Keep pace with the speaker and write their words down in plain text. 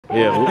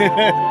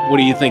Yeah. What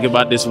do you think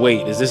about this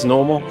wait? Is this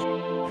normal?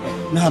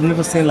 No, I've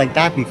never seen like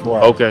that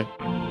before. Okay.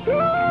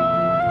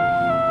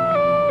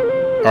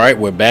 All right,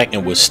 we're back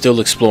and we're still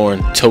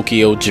exploring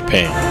Tokyo,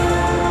 Japan.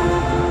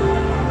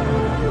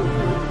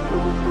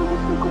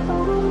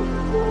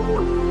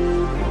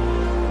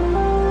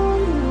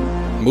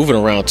 Moving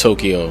around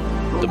Tokyo,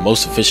 the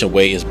most efficient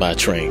way is by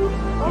train.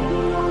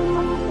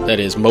 That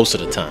is, most of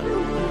the time.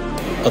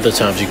 Other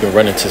times you can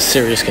run into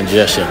serious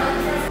congestion,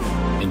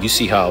 and you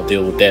see how I'll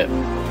deal with that.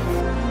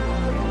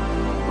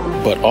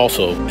 But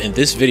also, in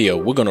this video,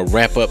 we're going to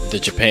wrap up the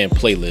Japan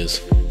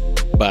playlist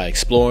by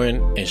exploring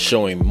and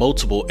showing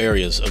multiple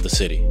areas of the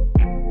city.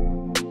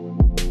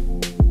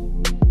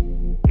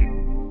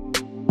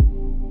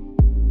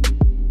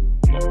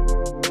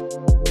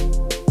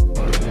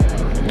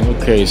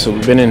 Okay, so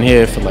we've been in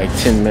here for like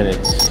 10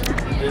 minutes.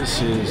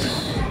 This is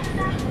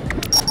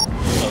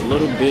a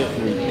little bit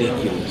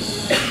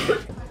ridiculous.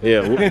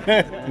 Yeah,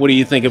 what do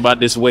you think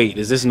about this wait?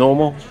 Is this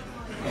normal?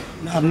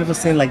 No, I've never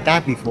seen like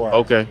that before.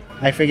 Okay.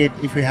 I figured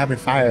if we have a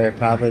fire,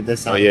 probably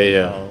this. Oh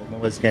yeah.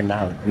 Nobody's getting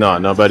out. No,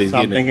 nobody's So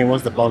getting I'm thinking,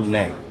 what's the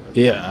bottleneck?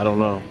 Yeah, I don't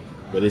know,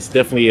 but it's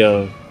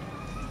definitely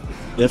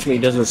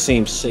doesn't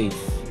seem safe.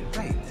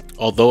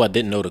 Although I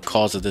didn't know the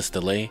cause of this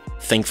delay,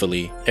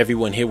 thankfully,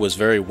 everyone here was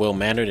very well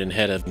mannered and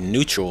had a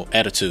neutral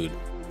attitude,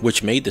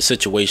 which made the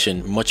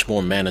situation much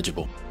more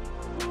manageable.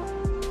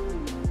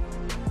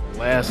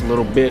 Last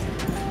little bit,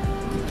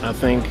 I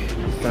think,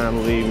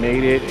 finally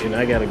made it, and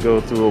I gotta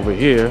go through over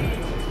here.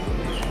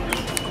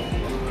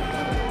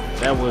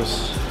 That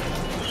was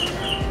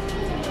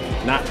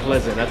not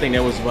pleasant. I think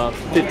that was about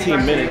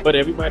 15 minutes, but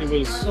everybody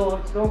was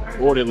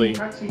orderly.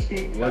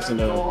 It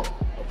wasn't a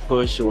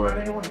push or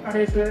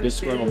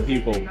disgruntled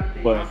people,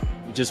 but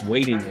just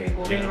waiting. You know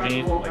what I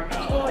mean?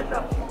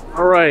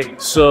 All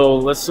right, so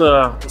let's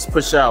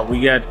push out.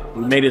 We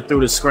made it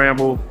through the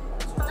scramble.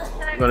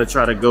 I'm gonna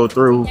try to go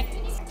through,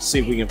 see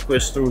if we can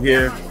push through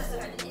here.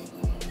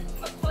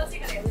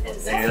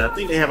 And I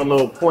think they have a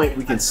little point.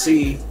 We can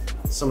see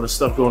some of the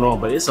stuff going on,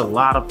 but it's a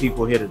lot of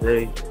people here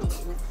today.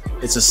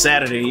 It's a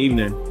Saturday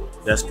evening.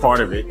 That's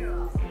part of it,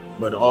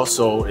 but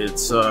also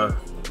it's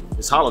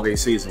holiday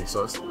season,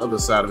 so it's the other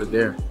side of it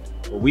there.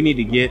 But we need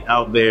to get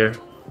out there.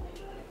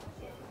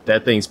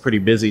 That thing's pretty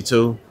busy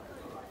too.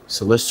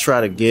 So let's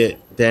try to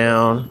get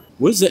down.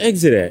 Where's the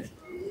exit at?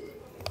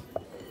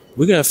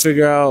 We gotta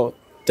figure out.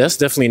 That's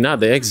definitely not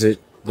the exit.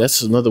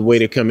 That's another way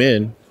to come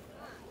in.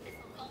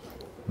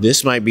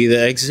 This might be the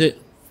exit.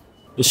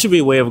 There should be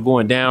a way of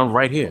going down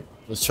right here.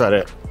 Let's try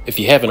that. If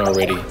you haven't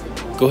already,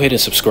 go ahead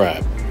and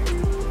subscribe.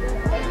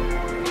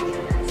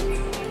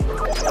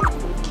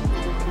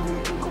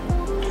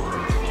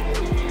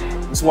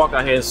 Let's walk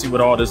out here and see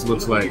what all this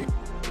looks like.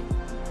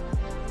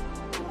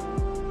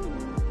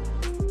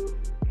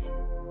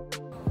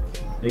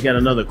 They got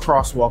another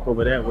crosswalk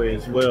over that way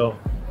as well.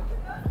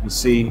 You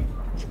see,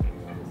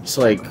 it's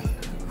like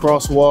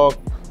crosswalk,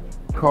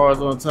 cars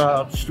on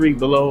top, street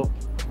below.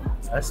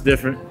 That's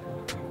different.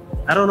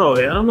 I don't know.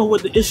 I don't know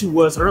what the issue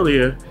was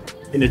earlier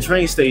in the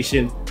train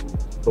station,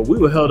 but we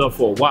were held up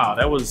for a while.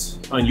 That was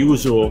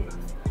unusual,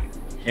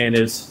 and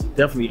it's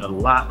definitely a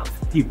lot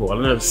of people. I've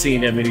never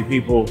seen that many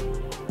people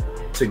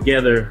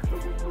together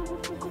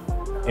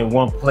in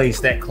one place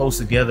that close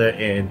together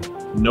and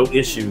no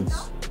issues.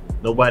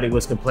 Nobody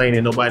was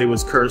complaining, nobody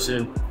was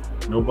cursing,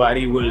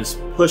 nobody was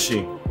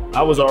pushing.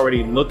 I was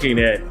already looking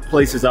at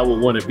places I would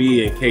want to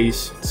be in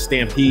case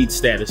stampede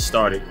status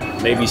started.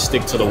 Maybe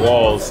stick to the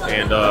walls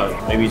and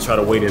maybe try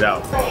to wait it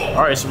out.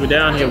 All right, so we're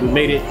down here. We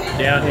made it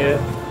down here.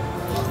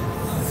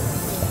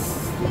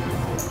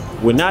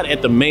 We're not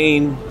at the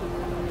main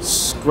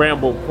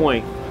scramble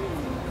point,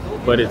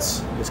 but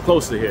it's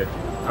close to here.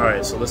 All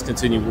right, so let's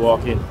continue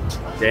walking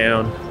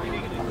down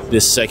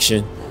this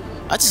section.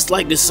 I just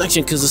like this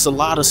section because there's a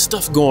lot of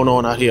stuff going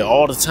on out here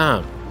all the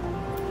time.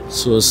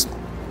 So it's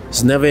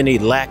never any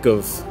lack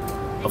of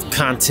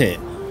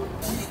content.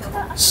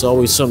 It's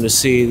always something to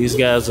see. These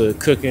guys are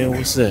cooking.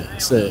 What's that?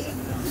 What's that?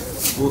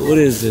 What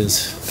is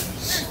this?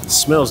 It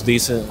smells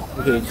decent.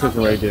 Look at it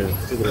cooking right there.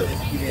 Look at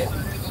that.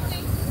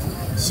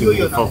 Let's see if we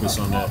can focus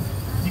on that.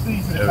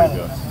 There we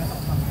go.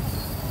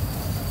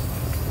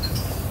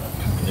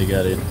 They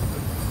got it.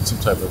 Some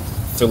type of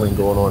filling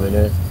going on in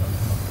there.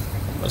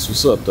 That's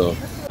what's up though.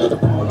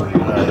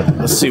 Alright,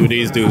 let's see what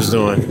these dudes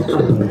doing.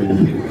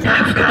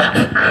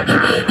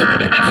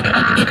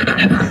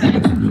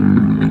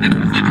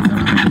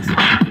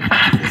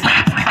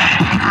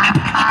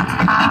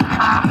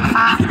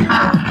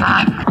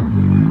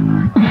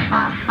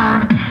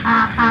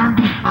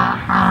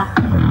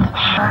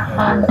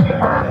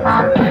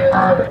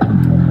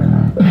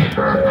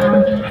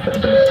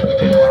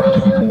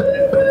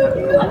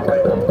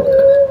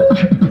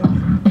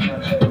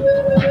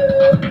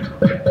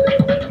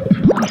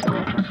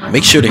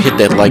 Make sure to hit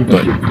that like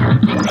button.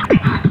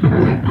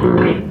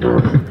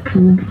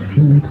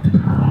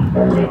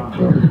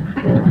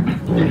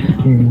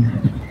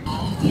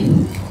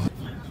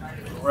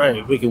 All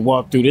right, we can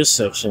walk through this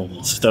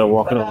section. Start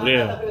walking over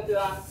there.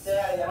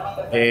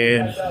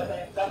 And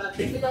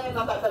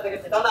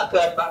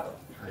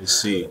Let's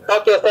see.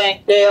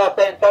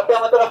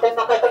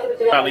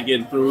 Probably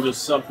getting through to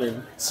something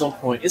at some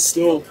point. It's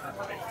still,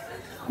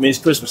 I mean, it's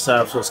Christmas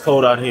time, so it's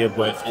cold out here,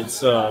 but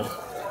it's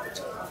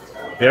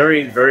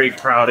very, very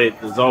crowded.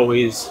 There's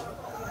always,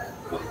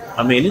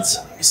 I mean, it's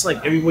like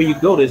everywhere you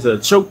go, there's a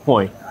choke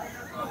point.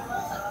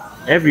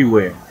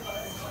 Everywhere.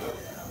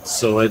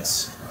 So it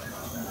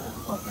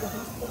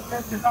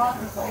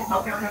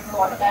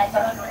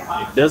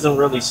doesn't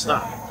really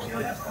stop.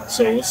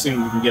 So let's see if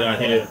we can get out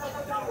here.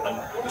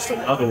 Just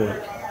another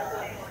one.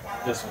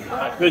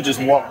 I could just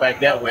walk back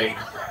that way,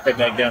 head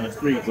back down the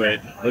street,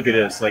 but look at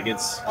this. Like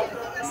it's.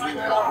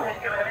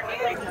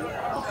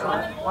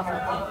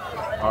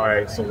 All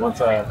right. So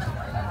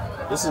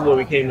this is where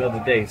we came the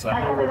other day. So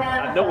I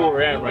know where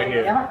we're at right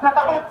here.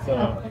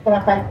 So,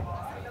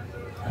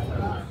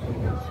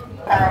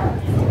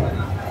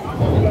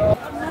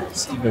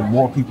 it's even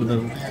more people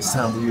than the last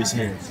time we was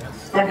here.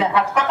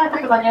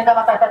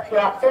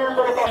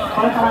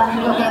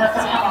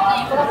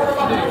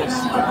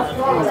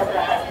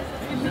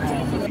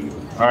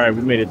 All right,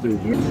 we made it through.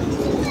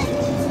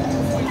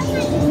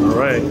 All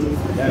right,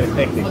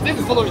 thank you. All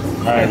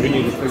right, we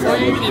need to figure out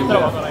what to do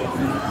now.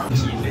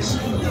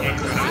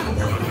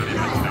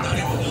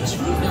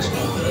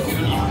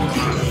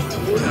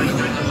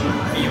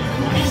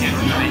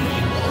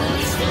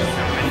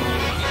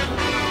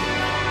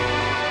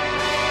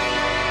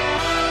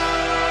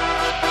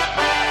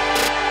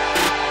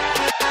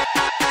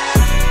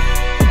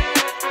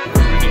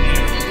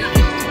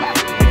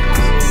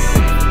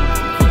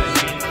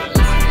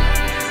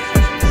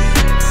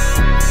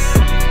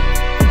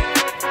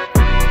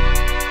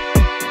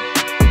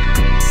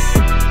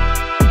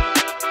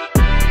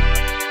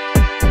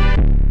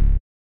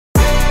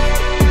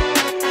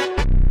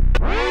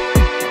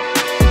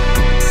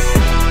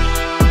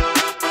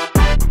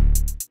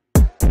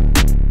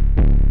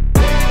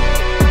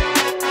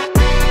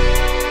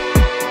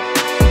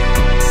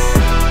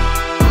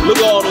 Look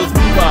at all those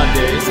people out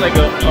there. It's like an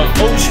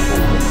ocean.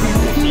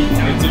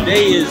 And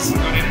today is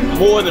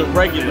more than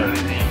regular.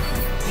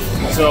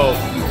 So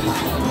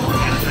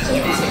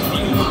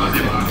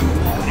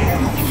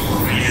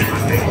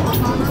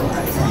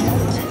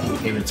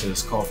came into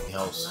this coffee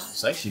house.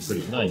 It's actually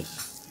pretty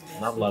nice.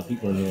 Not a lot of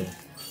people in here.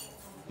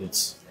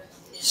 It's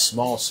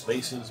small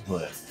spaces,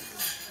 but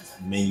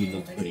the menu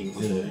looks pretty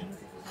good.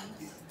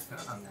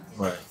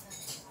 But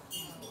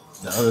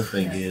the other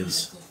thing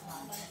is,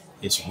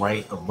 it's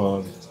right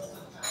above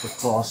the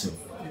crossing.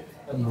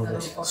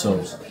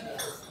 So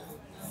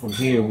from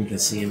here we can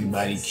see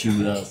everybody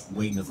queued up,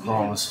 waiting to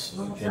cross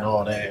and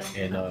all that.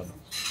 And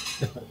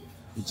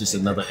it's just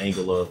another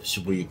angle of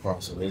Shibuya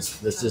Crossing. There's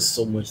just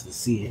so much to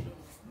see here.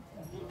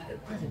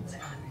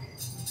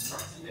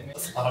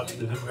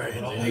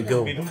 There you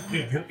go.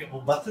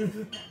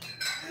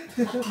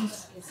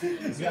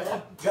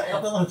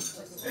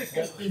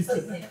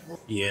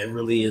 Yeah, it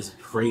really is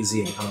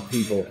crazy how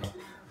people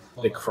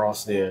that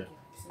cross there.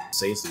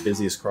 Say it's the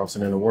busiest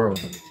crossing in the world.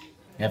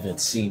 I haven't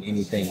seen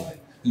anything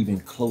even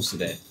close to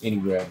that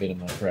anywhere I've been in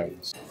my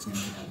travels.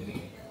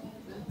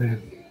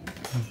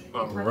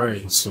 All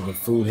right, so the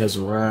food has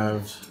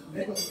arrived.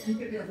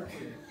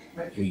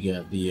 We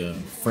got the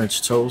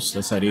French toast.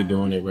 That's how they're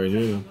doing it right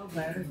here,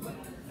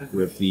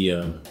 with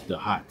the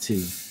hot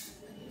tea.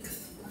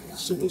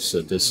 So we'll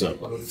set this up.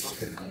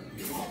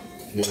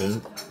 Yeah,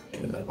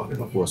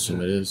 pour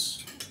some of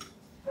this.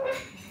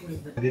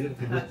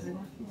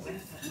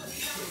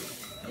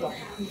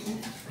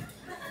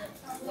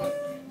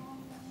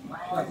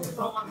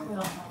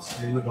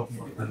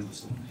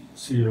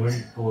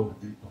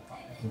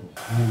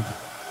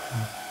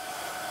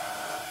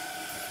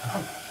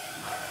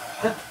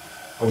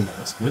 Oh,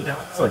 that's good.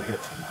 It's like a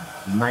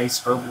nice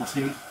herbal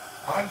tea.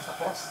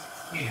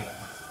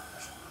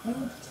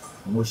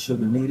 More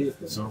sugar needed.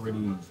 It's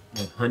already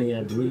honey,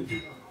 I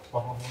believe.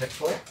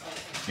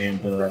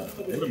 And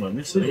what am I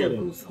missing? I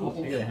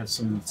gotta have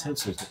some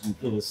utensils to eat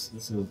this.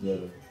 This is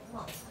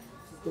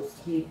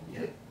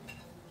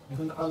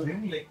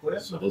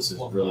so this is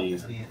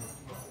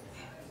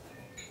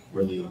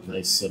really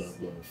nice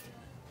setup of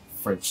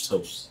French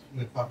toast.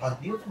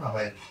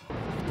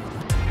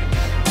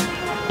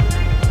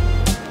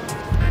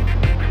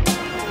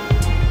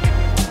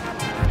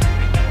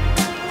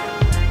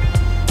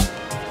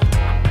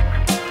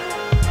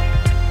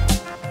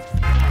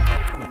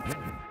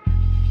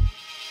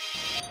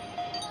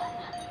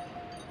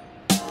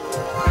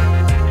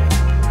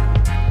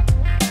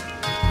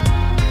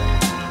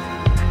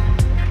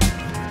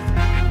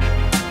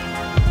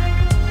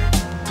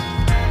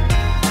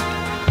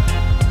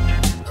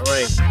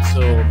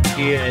 So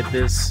here at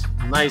this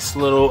nice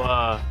little,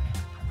 I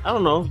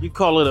don't know, you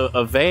call it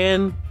a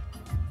van,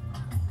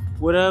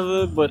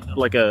 whatever, but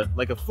like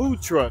a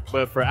food truck,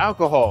 but for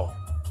alcohol.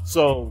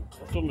 So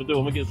what I'm gonna do,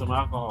 I'm gonna get some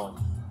alcohol.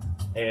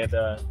 And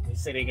they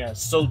say they got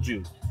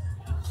soju,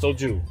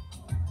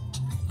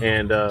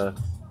 and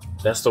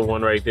that's the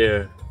one right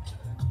there.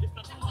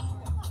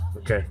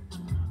 Okay,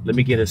 let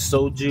me get a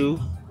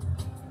soju.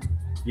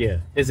 Yeah,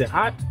 is it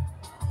hot?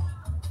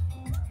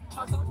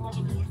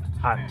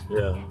 Hot,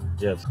 yeah,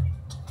 yes.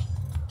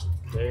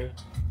 Okay,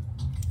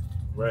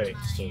 right.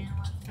 So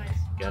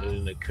got it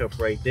in the cup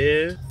right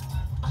there.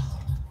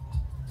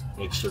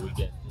 Make sure we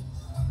get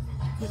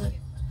this.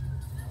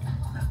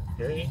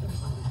 Okay.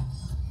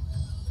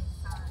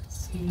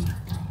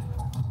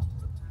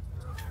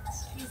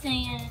 2000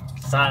円。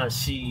三、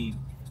四、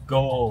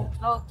五、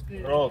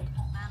六、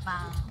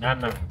七、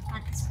八、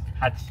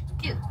9。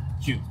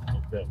九。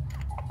Okay.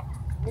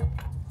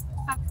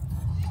 は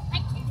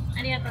い、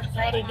ありがとうご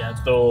ざいま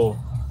す。 Arigato.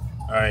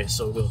 All right,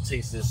 so we'll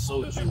taste this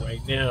soju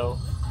right now.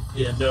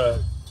 And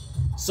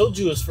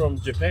soju is from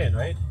Japan,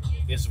 right?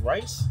 It's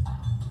rice?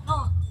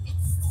 No,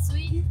 it's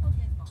sweet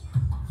potato.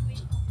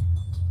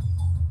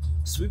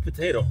 Sweet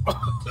potato.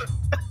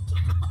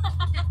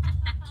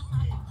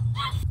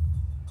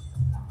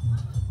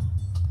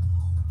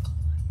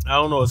 I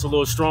don't know. It's a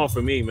little strong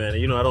for me, man.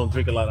 You know, I don't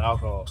drink a lot of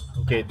alcohol.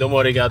 Okay,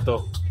 domo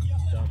arigato.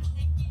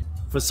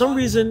 For some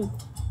reason,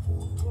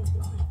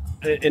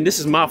 and this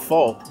is my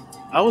fault,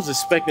 I was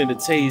expecting to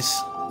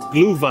taste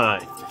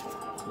Glühwein.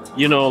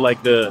 You know,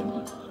 like the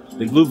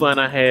Glühwein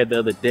I had the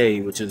other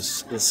day, which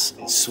is it's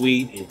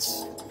sweet.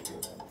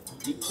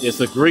 It's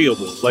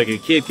agreeable. Like a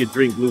kid could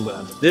drink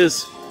Glühwein. But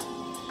this,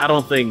 I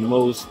don't think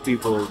most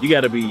people. You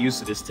got to be used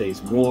to this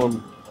taste.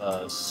 Warm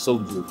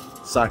soju,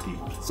 sake,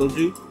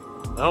 soju.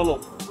 I don't know.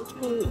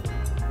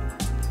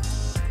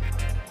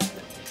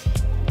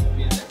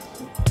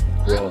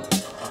 Well,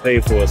 I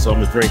paid for it, so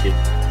I'm gonna drink it.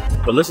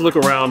 But let's look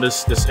around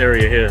this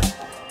area here.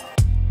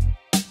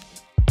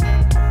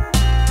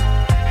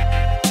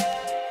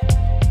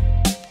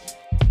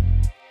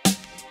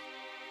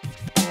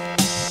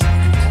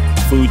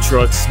 Food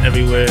trucks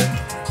everywhere.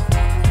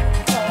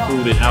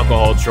 Food and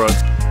alcohol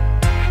trucks.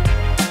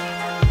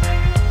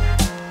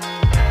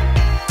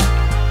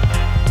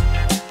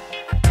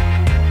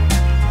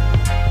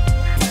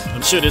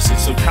 I'm sure this is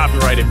some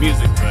copyrighted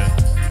music, but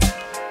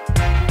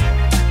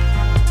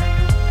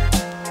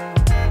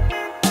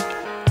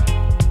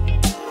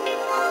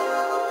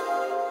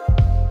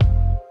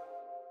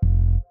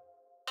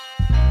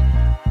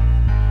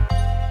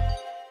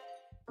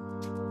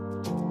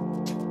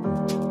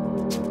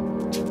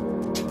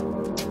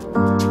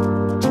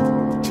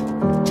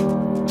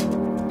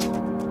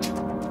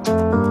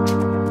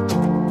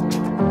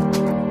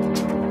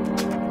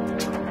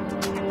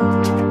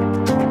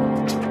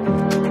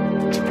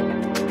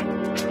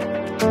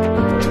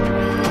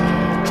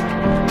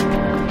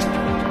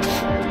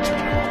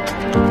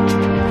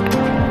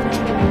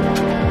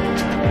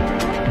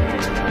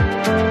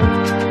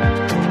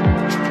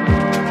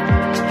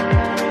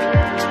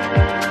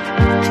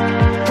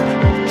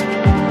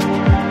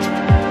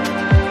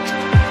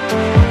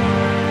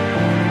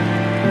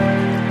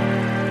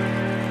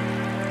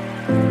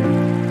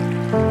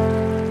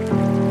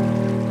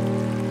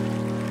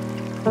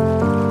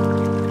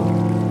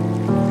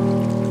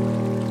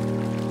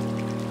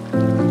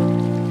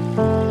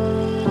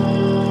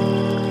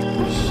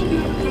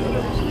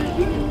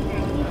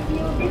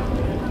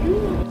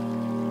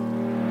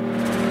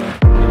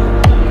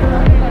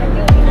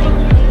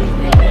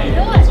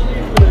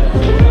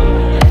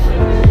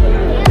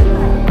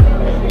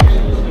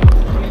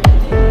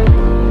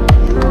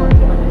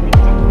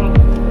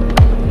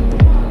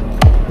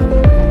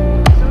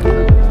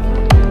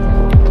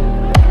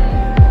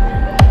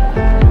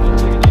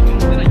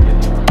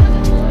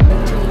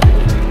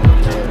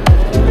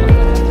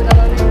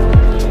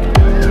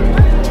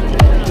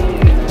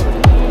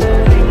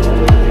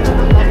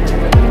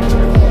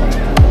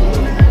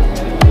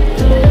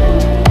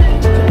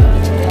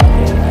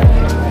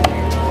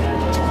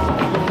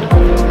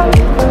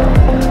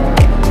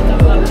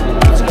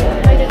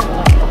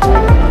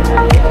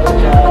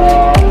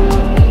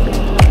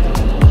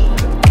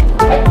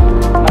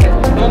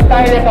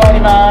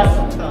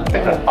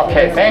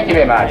Okay, thank you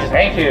very much.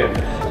 Thank you.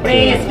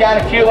 Please scan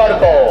QR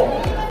code.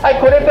 はい、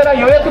これから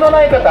予約の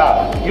ない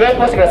方、予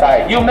約をしてくださ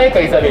い。You make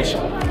a reservation.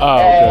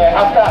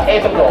 After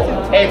 8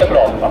 o'clock, 8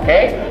 o'clock,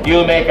 okay?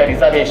 You make a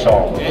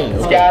reservation.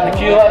 Scan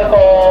QR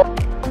code.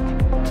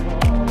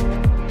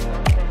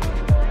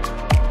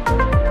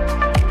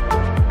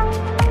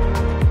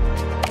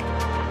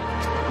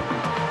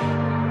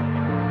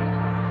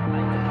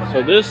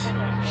 so this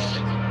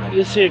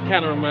here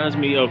kind of reminds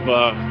me of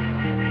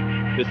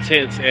the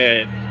tents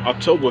at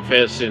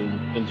Oktoberfest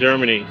in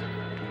Germany,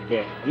 but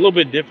a little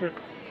bit different.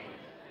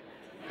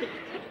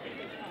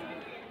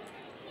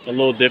 A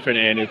little different,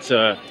 and it's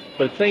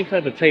but same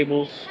type of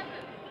tables.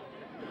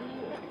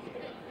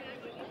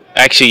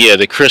 Actually, yeah,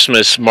 the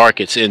Christmas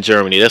markets in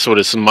Germany. That's what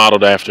it's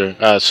modeled after,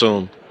 I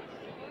assume.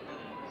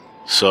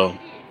 So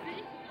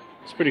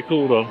it's pretty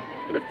cool, though.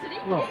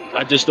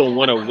 I just don't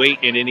want to wait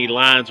in any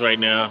lines right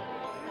now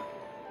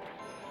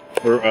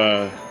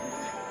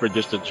for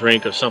just a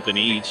drink or something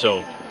to eat.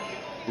 So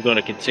we're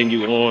gonna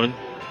continue on.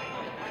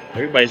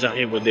 Everybody's out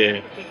here with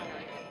their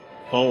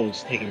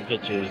phones taking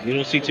pictures. You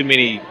don't see too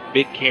many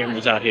big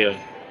cameras out here,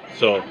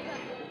 so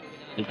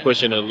I'm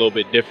pushing it a little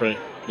bit different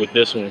with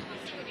this one.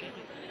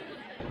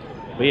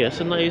 But yeah, it's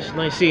a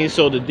nice scene.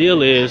 So the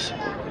deal is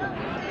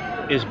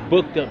It's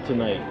booked up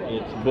tonight.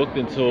 It's booked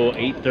until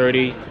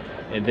 8:30,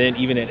 and then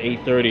even at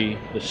 8:30,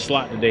 the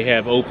slot that they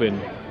have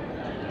open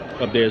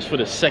up there is for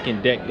the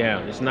second deck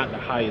down. It's not the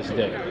highest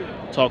deck.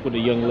 Talked with a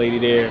young lady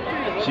there.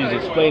 She's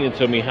explaining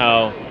to me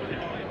how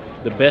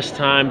the best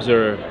times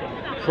are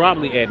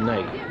probably at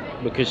night,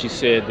 because she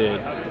said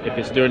that if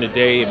it's during the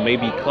day, it may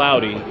be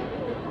cloudy.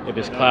 If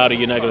it's cloudy,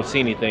 you're not going to see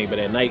anything, but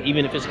at night,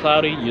 even if it's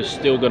cloudy, you're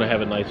still going to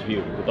have a nice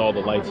view with all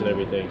the lights and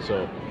everything.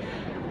 So,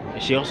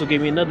 and she also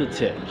gave me another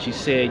tip. She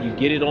said you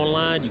get it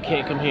online, you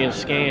can't come here and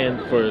scan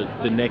for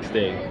the next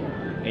day,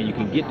 and you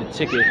can get the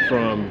ticket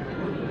from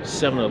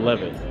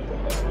 7-Eleven.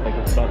 Like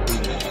it's about to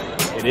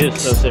be, it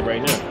is sunset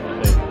right now,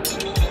 I think.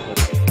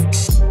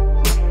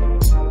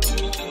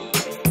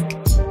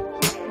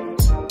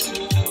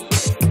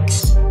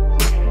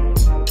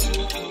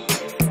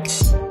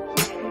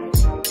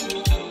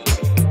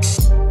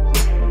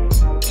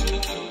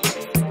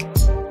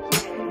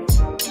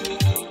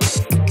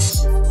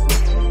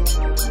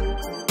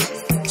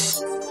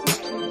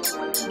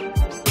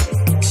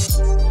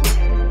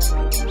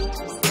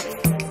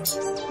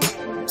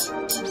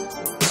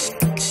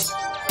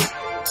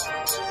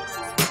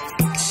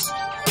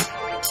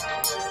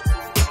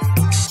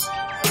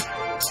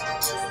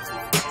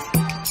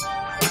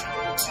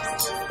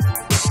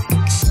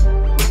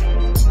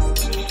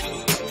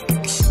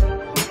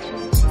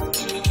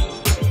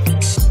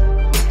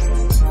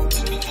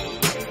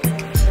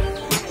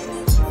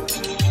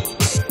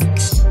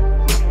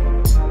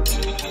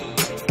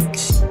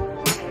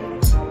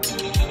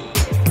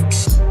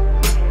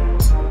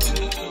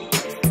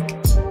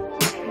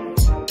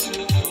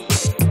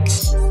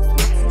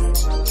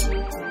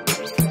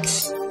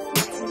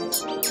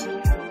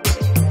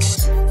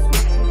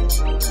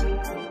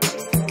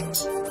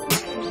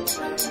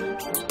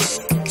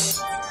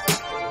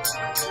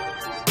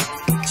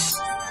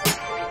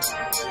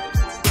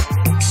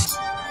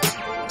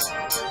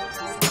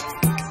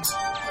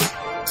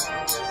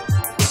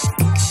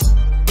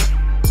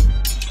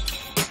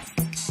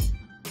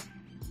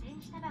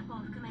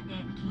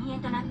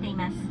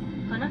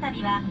この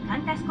度はカ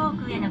ンタス航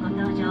空へのご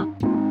搭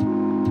乗